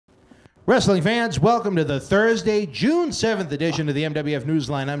Wrestling fans, welcome to the Thursday, June 7th edition of the MWF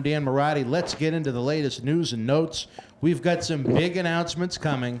Newsline. I'm Dan Marotti. Let's get into the latest news and notes. We've got some big announcements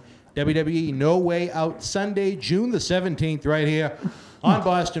coming. WWE No Way Out Sunday, June the 17th, right here on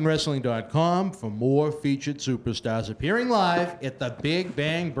BostonWrestling.com for more featured superstars appearing live at the Big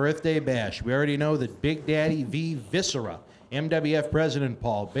Bang Birthday Bash. We already know that Big Daddy V. Viscera, MWF President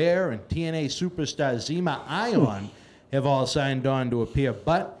Paul Bear, and TNA superstar Zema Ion have all signed on to appear,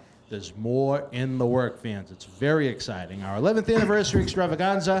 but there's more in the work, fans. It's very exciting. Our 11th anniversary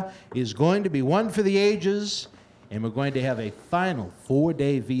extravaganza is going to be one for the ages, and we're going to have a final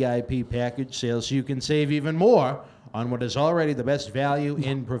 4-day VIP package sale so you can save even more on what is already the best value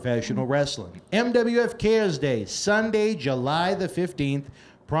in professional wrestling. MWF CARES Day, Sunday, July the 15th,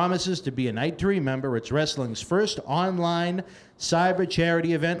 promises to be a night to remember. It's wrestling's first online cyber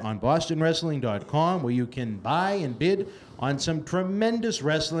charity event on BostonWrestling.com, where you can buy and bid on some tremendous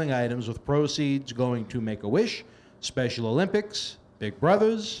wrestling items with proceeds going to Make-A-Wish, Special Olympics, Big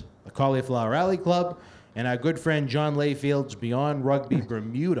Brothers, the Cauliflower Alley Club, and our good friend John Layfield's Beyond Rugby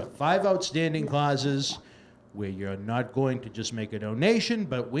Bermuda. 5 outstanding causes where you're not going to just make a donation,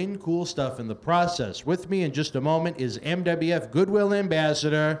 but win cool stuff in the process. With me in just a moment is MWF Goodwill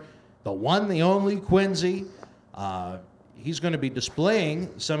Ambassador, the one, the only Quincy. He's going to be displaying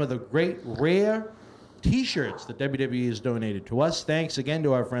some of the great rare T-shirts that WWE has donated to us. Thanks again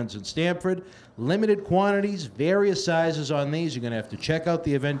to our friends in Stamford. Limited quantities, various sizes on these. You're going to have to check out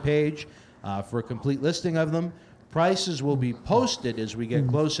the event page for a complete listing of them. Prices will be posted as we get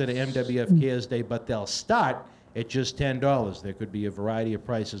closer to MWF CARES Day, but they'll start at just $10. There could be a variety of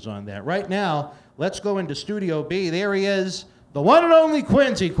prices on that. Right now, let's go into Studio B. There he is, the one and only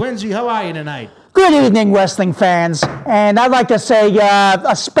Quincy. Quincy, how are you tonight? Good evening, wrestling fans. And I'd like to say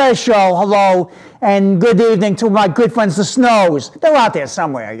a special hello and good evening to my good friends, the Snows. They're out there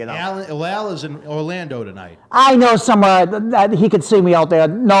somewhere, you know. Al is in Orlando tonight. I know somewhere that he could see me out there,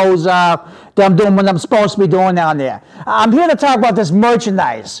 knows that I'm doing what I'm supposed to be doing down there. I'm here to talk about this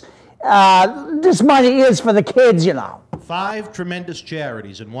merchandise. This money is for the kids, you know. 5 tremendous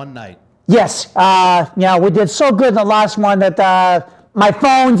charities in one night. Yes, you know, we did so good in the last one that my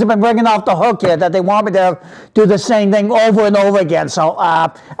phones have been ringing off the hook here that they want me to do the same thing over and over again. So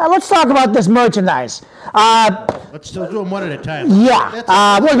let's talk about this merchandise. Let's still do them one at a time.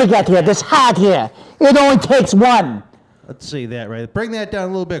 Yeah, what do we got here? This hat here. It only takes one. Let's see that right. Bring that down a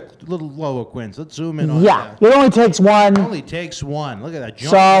little bit, a little lower, Quince. Let's zoom in on that. Yeah, it only takes one. It only takes one. Look at that.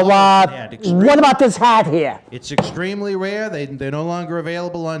 So, what about this hat here? It's extremely rare. They're no longer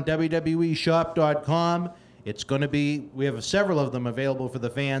available on WWEshop.com. It's going to be, we have several of them available for the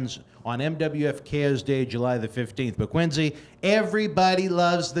fans on MWF CARES Day, July the 15th. But Quincy, everybody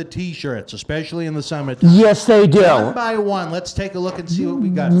loves the T-shirts, especially in the summertime. Yes, they do. One by one, let's take a look and see what we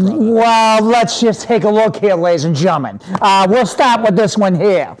got from them. Well, let's just take a look here, ladies and gentlemen. We'll start with this one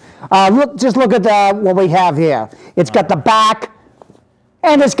here. Just look at what we have here. It's got the back,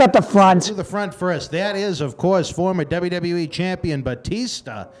 and it's got the front. Let's do the front first. That is, of course, former WWE champion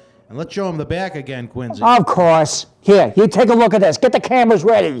Batista. And let's show him the back again, Quincy. Of course. Here, you take a look at this. Get the cameras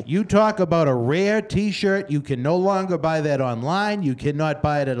ready. You talk about a rare T-shirt. You can no longer buy that online. You cannot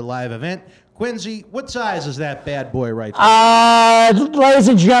buy it at a live event. Quincy, what size is that bad boy right there? Ladies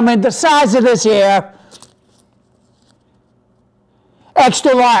and gentlemen, the size of this here,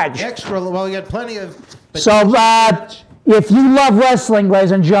 extra large. Extra, well, you got plenty of... So, if you love wrestling,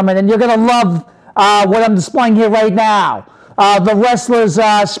 ladies and gentlemen, and you're going to love what I'm displaying here right now, the wrestlers'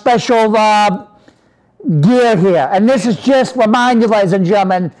 special gear here. And this is just, remind you, ladies and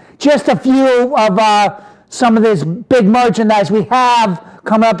gentlemen, just a few of some of this big merchandise we have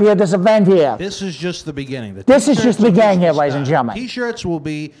coming up here at this event here. This is just the beginning. This is just the beginning here, ladies and gentlemen. T-shirts will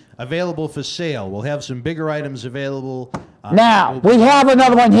be available for sale. We'll have some bigger items available. Now, we have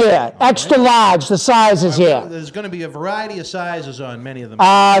another one here. Extra large, the sizes here. There's going to be a variety of sizes on many of them.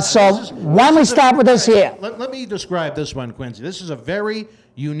 So why don't we start with this here? Let me describe this one, Quincy. This is a very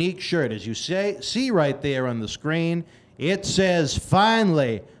unique shirt. As you see right there on the screen, it says,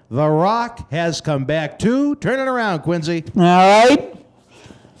 finally, The Rock has come back to... Turn it around, Quincy. All right.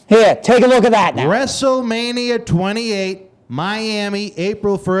 Here, take a look at that now. WrestleMania 28, Miami,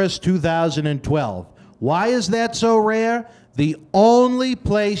 April 1st, 2012. Why is that so rare? The only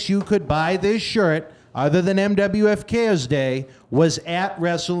place you could buy this shirt, other than MWF CARES Day, was at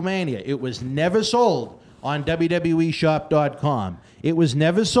WrestleMania. It was never sold on WWEshop.com. It was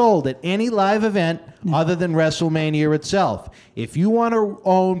never sold at any live event other than WrestleMania itself. If you want to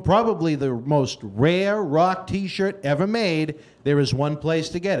own probably the most rare Rock T-shirt ever made, there is one place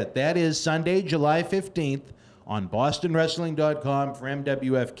to get it. That is Sunday, July 15th, on BostonWrestling.com for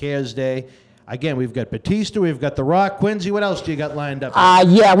MWF Cares Day. Again, we've got Batista, we've got The Rock. Quincy, what else do you got lined up?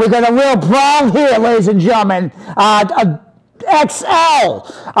 Yeah, we got a real brawl here, ladies and gentlemen. XL.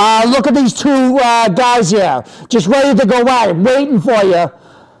 Look at these two guys here, just ready to go at it, waiting for you.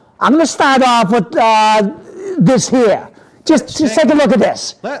 I'm going to start off with this here. Just take a look at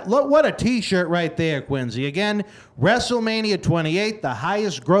this. Look, what a T-shirt right there, Quincy. Again, WrestleMania 28, the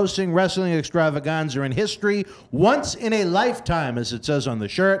highest grossing wrestling extravaganza in history, once in a lifetime, as it says on the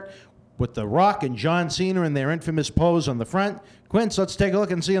shirt, with The Rock and John Cena in their infamous pose on the front. Quince, let's take a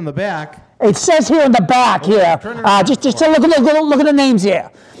look and see on the back. It says here on the back here, just take look at the names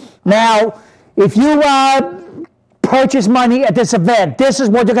here. Now, if you purchase money at this event, this is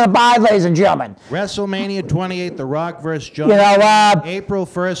what you're going to buy, ladies and gentlemen. WrestleMania 28, The Rock versus John Cena, April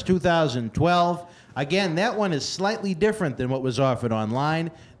 1st, 2012. Again, that one is slightly different than what was offered online.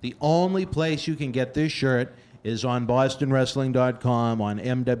 The only place you can get this shirt is on BostonWrestling.com on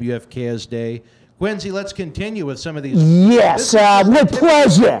MWF Cares Day. Quincy, let's continue with some of these. Yes, with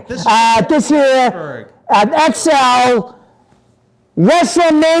pleasure. This here, XL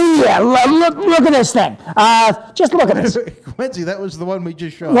WrestleMania. Look at this thing. Just look at this. Quincy, that was the one we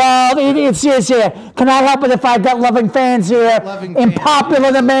just showed. Well, it says here, can I help it if I got loving fans here?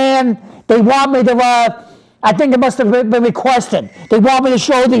 Popular demand. They want me to, I think it must have been requested. They want me to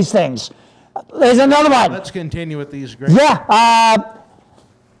show these things. There's another one. Let's continue with these great. Yeah.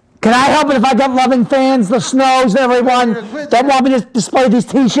 Can I help it if I got loving fans, the Snows, everyone that want me to display these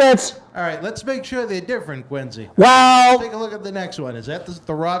T-shirts? All right, let's make sure they're different, Quincy. Well, take a look at the next one. Is that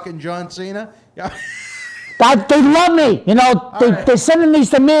The Rock and John Cena? Yeah. They love me. You know, they're sending these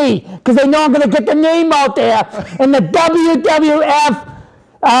to me because they know I'm going to get the name out there in the WWF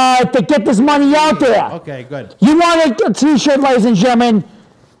to get this money out there. Okay, good. You want a T-shirt, ladies and gentlemen?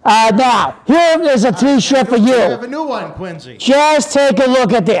 Now, here is a T-shirt for you. We have a new one, Quincy. Just take a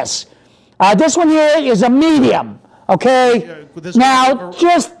look at this. This one here is a medium, okay? Now,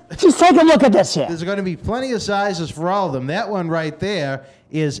 just take a look at this here. There's going to be plenty of sizes for all of them. That one right there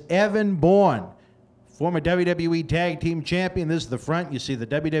is Evan Bourne, former WWE Tag Team Champion. This is the front. You see the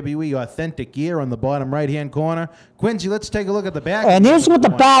WWE Authentic gear on the bottom right-hand corner. Quincy, let's take a look at the back. And here's what the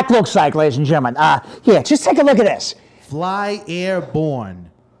back looks like, ladies and gentlemen. Here, just take a look at this. Fly Airborne.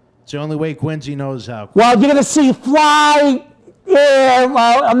 It's the only way Quincy knows how. Well, you're going to see Fly Air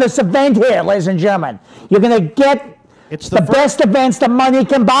on this event here, ladies and gentlemen. You're going to get the best events that money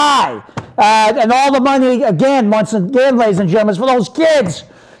can buy. And all the money, once again, ladies and gentlemen, is for those kids.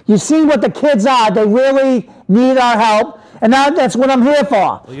 You see what the kids are. They really need our help. And that's what I'm here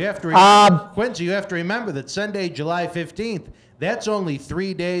for. Well, you have to remember, Quincy, you have to remember that Sunday, July 15th, that's only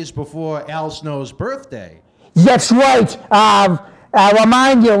 3 days before Al Snow's birthday. That's right. I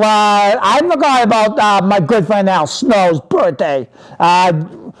remind you, I forgot about my good friend Al Snow's birthday.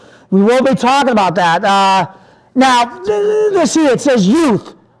 We will be talking about that. Now, let's see, it says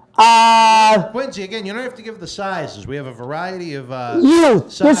youth. Quincy, again, you don't have to give the sizes. We have a variety of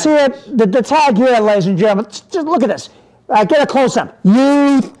youth. Sizes. This here, the tag here, ladies and gentlemen, just look at this. Get a close-up.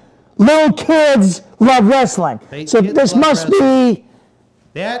 Youth, little kids love wrestling. So this must be...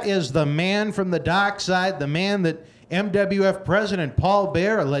 That is the man from the dark side, the man that MWF President Paul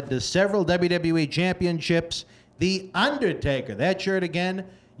Bearer led to several WWE championships, The Undertaker. That shirt, again,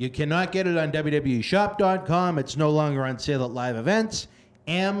 you cannot get it on WWEshop.com. It's no longer on sale at live events.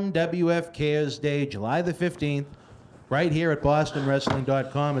 MWF Cares Day, July the 15th, right here at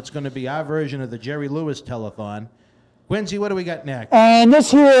BostonWrestling.com. It's going to be our version of the Jerry Lewis telethon. Quincy, what do we got next? And this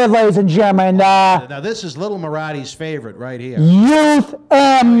here, ladies and gentlemen. Now, this is Little Marati's favorite right here. Youth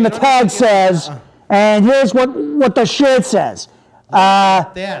M, the tag says. And here's what the shirt says.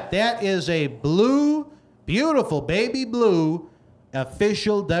 That is a blue, beautiful baby blue,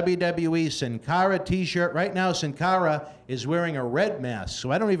 official WWE Sin Cara t-shirt. Right now, Sin Cara is wearing a red mask,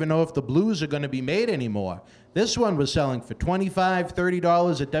 so I don't even know if the blues are going to be made anymore. This one was selling for $25,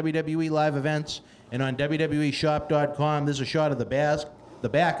 $30 at WWE live events and on WWEshop.com. There's a shot of the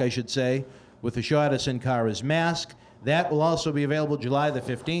back, I should say, with a shot of Sin Cara's mask. That will also be available July the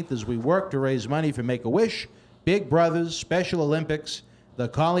 15th as we work to raise money for Make-A-Wish, Big Brothers, Special Olympics, the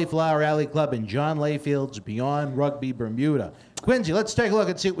Cauliflower Alley Club, and John Layfield's Beyond Rugby Bermuda. Quincy, let's take a look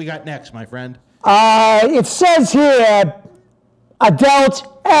and see what we got next, my friend. It says here,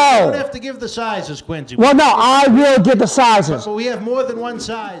 adult L. You don't have to give the sizes, Quincy. Well, no, I will give the sizes. But we have more than one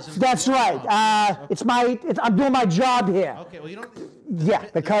size. That's right. I'm doing my job here. Okay, well, you don't... Yeah,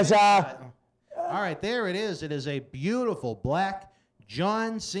 because... All right, there it is. It is a beautiful black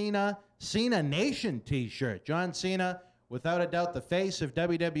John Cena Nation t-shirt. John Cena without a doubt the face of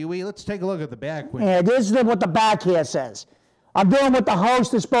WWE. Let's take a look at the back, Quincy. Yeah, this is what the back here says. I'm doing what the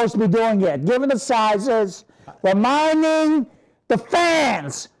host is supposed to be doing here, giving the sizes, reminding the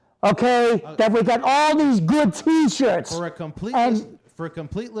fans, okay, that we got all these good T-shirts. For a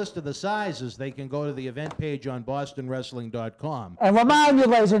complete list of the sizes, they can go to the event page on bostonwrestling.com. And remind you,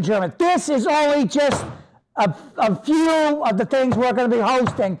 ladies and gentlemen, this is only just a few of the things we're going to be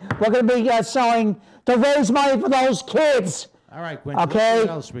hosting. We're going to be selling to raise money for those kids. All right, Quincy. Okay. What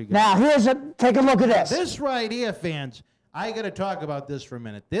else we got? Now, take a look at this. This right here, fans, I got to talk about this for a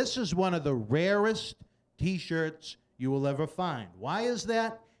minute. This is one of the rarest T-shirts you will ever find. Why is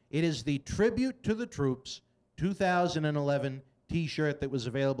that? It is the Tribute to the Troops 2011 T-shirt that was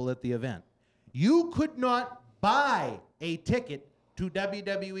available at the event. You could not buy a ticket to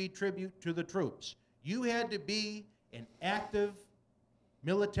WWE Tribute to the Troops. You had to be an active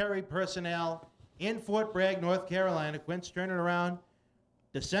military personnel in Fort Bragg, North Carolina. Quince, turn it around.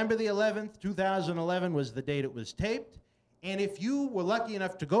 December the 11th, 2011 was the date it was taped. And if you were lucky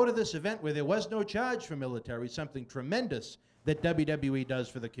enough to go to this event where there was no charge for military, something tremendous that WWE does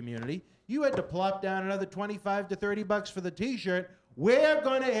for the community, you had to plop down another 25 to 30 bucks for the T-shirt. We're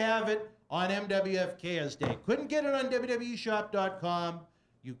going to have it on MWF CARES Day. Couldn't get it on WWEshop.com.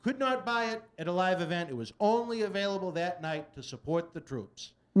 You could not buy it at a live event. It was only available that night to support the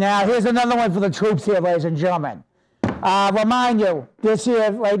troops. Now, here's another one for the troops here, ladies and gentlemen. Remind you, this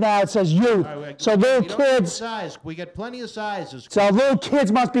here right now, it says youth. Right, so little kids. Size. We got plenty of sizes. So little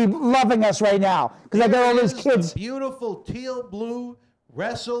kids must be loving us right now because I got all these kids. Beautiful teal blue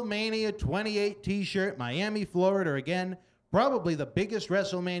WrestleMania 28 T-shirt, Miami, Florida. Again, probably the biggest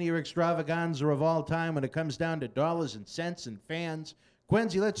WrestleMania extravaganza of all time when it comes down to dollars and cents and fans.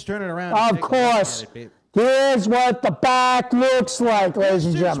 Quincy, let's turn it around. Of course. Here's what the back looks like, ladies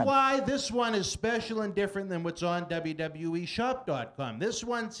and gentlemen. This is why this one is special and different than what's on WWEshop.com. This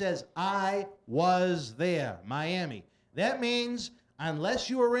one says, I was there, Miami. That means unless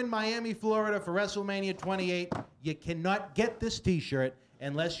you are in Miami, Florida for WrestleMania 28, you cannot get this T-shirt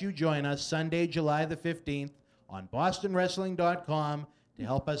unless you join us Sunday, July the 15th on bostonwrestling.com to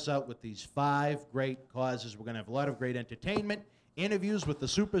help us out with these 5 great causes. We're going to have a lot of great entertainment. Interviews with the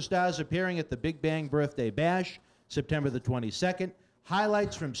superstars appearing at the Big Bang Birthday Bash, September the 22nd.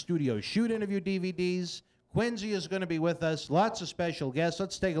 Highlights from studio shoot interview DVDs. Quincy is going to be with us. Lots of special guests.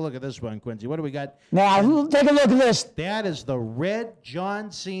 Let's take a look at this one, Quincy. What do we got? Now, take a look at this. That is the red John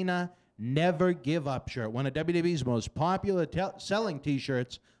Cena Never Give Up shirt. One of WWE's most popular selling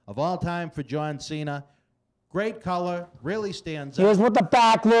T-shirts of all time for John Cena. Great color. Really stands out. Here's what the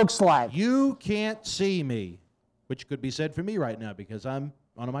back looks like. You can't see me, which could be said for me right now because I'm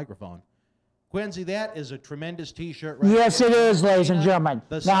on a microphone. Quincy, that is a tremendous T-shirt. Right yes, there. it is, ladies and gentlemen.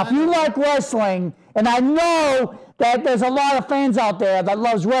 Now, if you like wrestling, and I know that there's a lot of fans out there that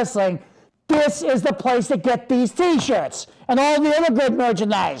loves wrestling, this is the place to get these T-shirts and all the other good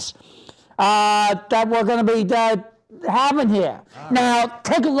merchandise that we're going to be having here. Right. Now,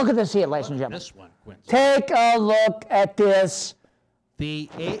 take a look at this here, ladies and gentlemen. This one, Quincy. Take a look at this.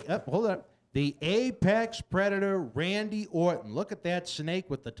 Hold on. The Apex Predator, Randy Orton. Look at that snake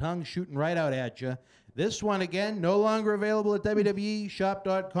with the tongue shooting right out at you. This one, again, no longer available at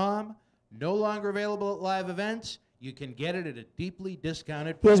WWEshop.com. No longer available at live events. You can get it at a deeply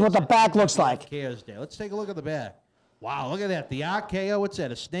discounted price. Here's what the back looks like. CARES Day. Let's take a look at the back. Wow, look at that. The RKO, what's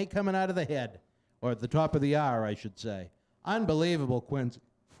that? A snake coming out of the head. Or at the top of the R, I should say. Unbelievable, Quincy.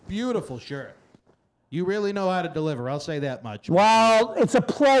 Beautiful shirt. You really know how to deliver, I'll say that much. Well, it's a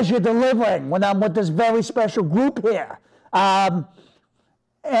pleasure delivering when I'm with this very special group here. And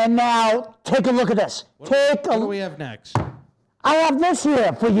now, take a look at this. What do we have next? I have this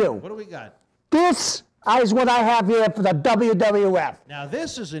here for you. What do we got? This is what I have here for the WWF. Now,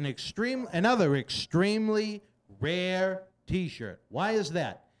 this is another extremely rare T-shirt. Why is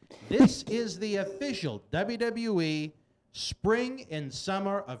that? This is the official WWE Spring and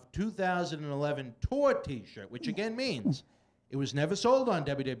Summer of 2011 Tour T-shirt, which again means it was never sold on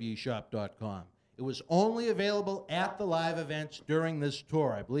WWEshop.com. It was only available at the live events during this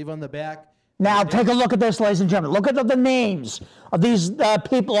tour. I believe on the back. Now, take a look at this, ladies and gentlemen. Look at the names of these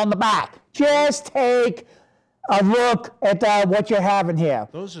people on the back. Just take a look at what you're having here.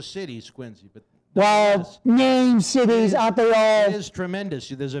 Those are cities, Quincy, but well, name cities, aren't they all? It is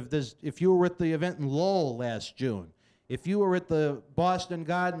tremendous. If you were at the event in Lowell last June, if you were at the Boston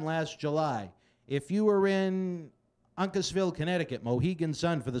Garden last July, if you were in Uncasville, Connecticut, Mohegan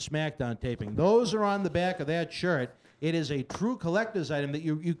Sun for the SmackDown taping, those are on the back of that shirt. It is a true collector's item that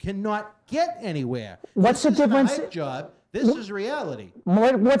you cannot get anywhere. What's the This isn't a difference? hype job. This is reality.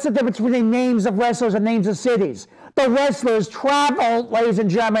 What's the difference between names of wrestlers and names of cities? The wrestlers travel, ladies and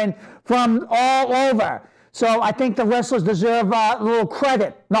gentlemen, from all over. So I think the wrestlers deserve a little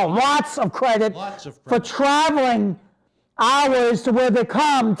credit. No, lots of credit. Lots of for credit. traveling hours to where they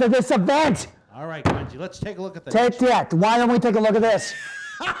come to this event. All right, Quincy, let's take a look at the Take that. Why don't we take a look at this?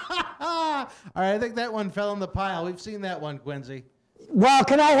 All right, I think that one fell in the pile. We've seen that one, Quincy. Well,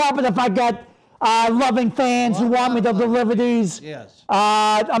 can I help it if I got loving fans who want me to deliver these? Yes.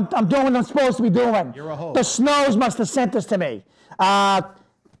 I'm doing what I'm supposed to be doing. You're a host. The Snows must have sent this to me.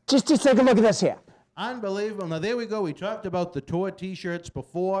 Just take a look at this here. Unbelievable. Now, there we go. We talked about the tour T-shirts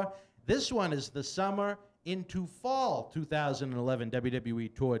before. This one is the summer into fall 2011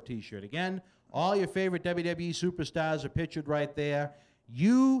 WWE Tour T-shirt. Again, all your favorite WWE superstars are pictured right there.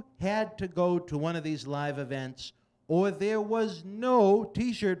 You had to go to one of these live events, or there was no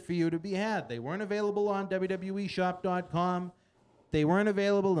T-shirt for you to be had. They weren't available on WWEshop.com. They weren't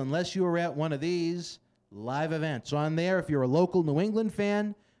available unless you were at one of these live events. On there, if you're a local New England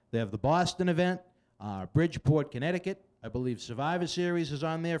fan, they have the Boston event, Bridgeport, Connecticut. I believe Survivor Series is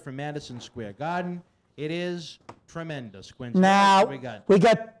on there from Madison Square Garden. It is tremendous, Quincy. Now, What we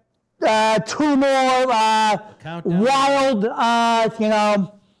got? two more countdown. wild,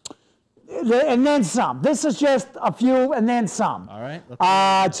 and then some. This is just a few and then some. All right.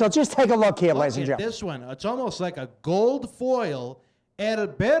 So just take a look here, ladies and Look at gentlemen. this one. It's almost like a gold foil.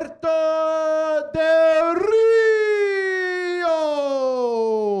 Alberto Del Rio.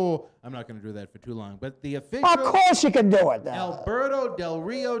 I'm not going to do that for too long, but the official Of course you can do it. Alberto Del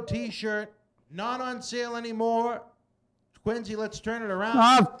Rio T-shirt, not on sale anymore. Quincy, let's turn it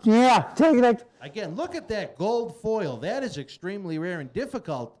around. Yeah, take it. Again, look at that gold foil. That is extremely rare and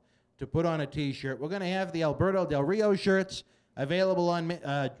difficult to put on a T-shirt. We're going to have the Alberto Del Rio shirts available on,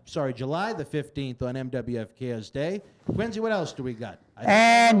 July the 15th on MWF CARES Day. Quincy, what else do we got?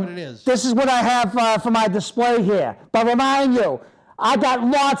 I know what it is. This is what I have for my display here. But remind you, I got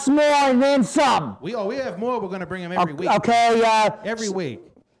lots more and then some. We have more. We're going to bring them every week. Okay. Every week.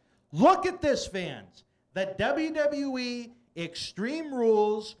 Look at this, fans. The WWE Extreme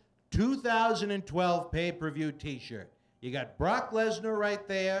Rules 2012 pay-per-view T-shirt. You got Brock Lesnar right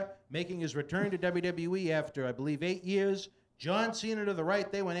there, making his return to WWE after, I believe, 8 years. John Cena to the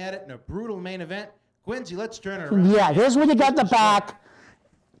right. They went at it in a brutal main event. Quincy, let's turn it around. Yeah, here's what you got in the back.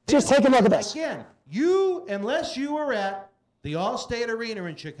 Just take a look at this. Again, unless you were at the Allstate Arena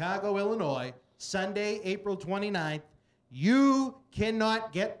in Chicago, Illinois, Sunday, April 29th, you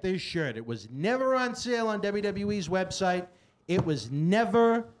cannot get this shirt. It was never on sale on WWE's website. It was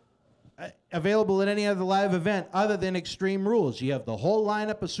never available at any other live event other than Extreme Rules. You have the whole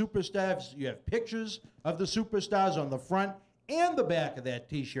lineup of superstars. You have pictures of the superstars on the front and the back of that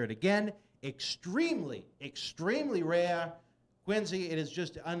T-shirt. Again, extremely, extremely rare. Quincy, it is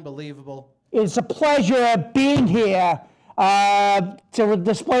just unbelievable. It's a pleasure being here to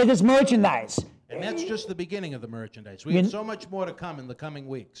display this merchandise. And that's just the beginning of the merchandise. We have so much more to come in the coming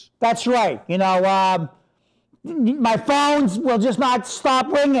weeks. That's right. My phones will just not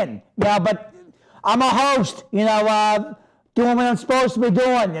stop ringing. But I'm a host. doing what I'm supposed to be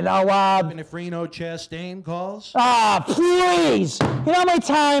doing. Even if Reno Chastain calls. Please. You know how many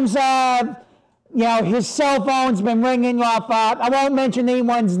times his cell phone's been ringing off. I won't mention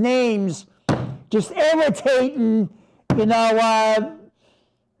anyone's names. Just irritating.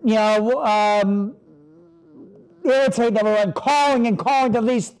 Irritating everyone, calling to at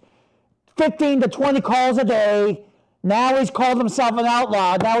least 15 to 20 calls a day. Now he's called himself an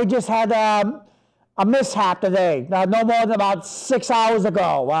outlaw. Now he just had a mishap today. No more than about 6 hours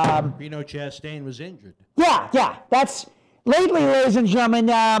ago. Reno Chastain was injured. Yeah. That's lately, ladies and gentlemen.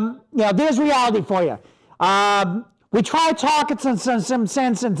 There's reality for you. We tried talking some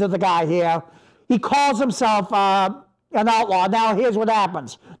sense into the guy here. He calls himself an outlaw. Now here's what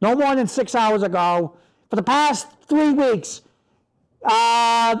happens. No more than 6 hours ago, for the past 3 weeks,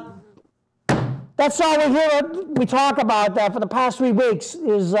 that's all we talk about for the past 3 weeks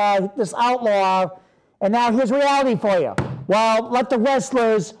is this outlaw, and now here's reality for you. Well, let the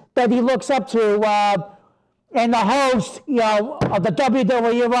wrestlers that he looks up to and the host, of the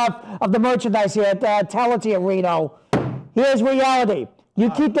WWF of the merchandise here, tell it to you, Reno. Here's reality. You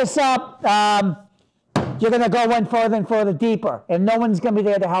keep this up, you're going to go one further and further deeper, and no one's going to be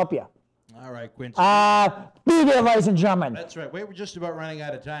there to help you. All right, Quincy. Be there, ladies and gentlemen. That's right. We're just about running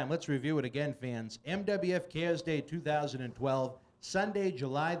out of time. Let's review it again, fans. MWF CARES Day 2012, Sunday,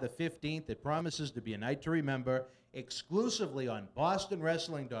 July the 15th. It promises to be a night to remember, exclusively on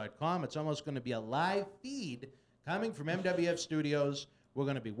BostonWrestling.com. It's almost going to be a live feed coming from MWF Studios. We're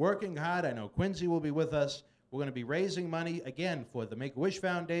going to be working hard. I know Quincy will be with us. We're going to be raising money, again, for the Make-A-Wish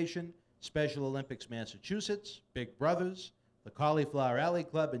Foundation, Special Olympics Massachusetts, Big Brothers, the Cauliflower Alley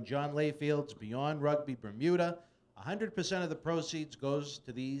Club, and John Layfield's Beyond Rugby Bermuda. 100% of the proceeds goes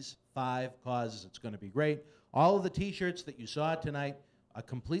to these 5 causes. It's going to be great. All of the T-shirts that you saw tonight, a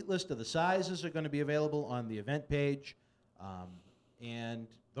complete list of the sizes are going to be available on the event page. And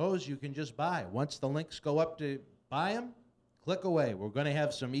those you can just buy. Once the links go up to buy them, click away. We're going to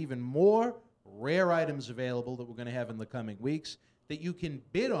have some even more rare items available that we're going to have in the coming weeks that you can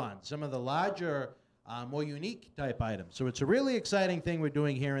bid on, some of the larger, more unique type items. So it's a really exciting thing we're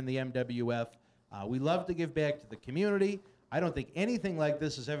doing here in the MWF. We love to give back to the community. I don't think anything like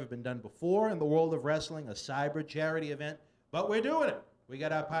this has ever been done before in the world of wrestling, a cyber charity event, but we're doing it. We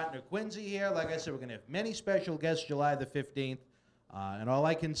got our partner Quincy here. Like I said, we're going to have many special guests July the 15th. And all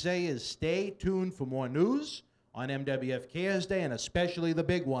I can say is stay tuned for more news on MWF CARES Day, and especially the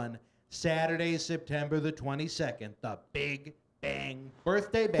big one, Saturday, September the 22nd, the Big Bang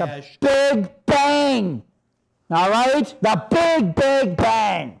Birthday Bash. The Big Bang! All right? The Big, Big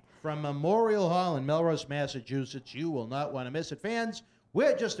Bang! From Memorial Hall in Melrose, Massachusetts. You will not want to miss it. Fans,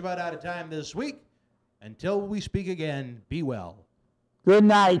 we're just about out of time this week. Until we speak again, be well. Good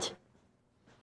night.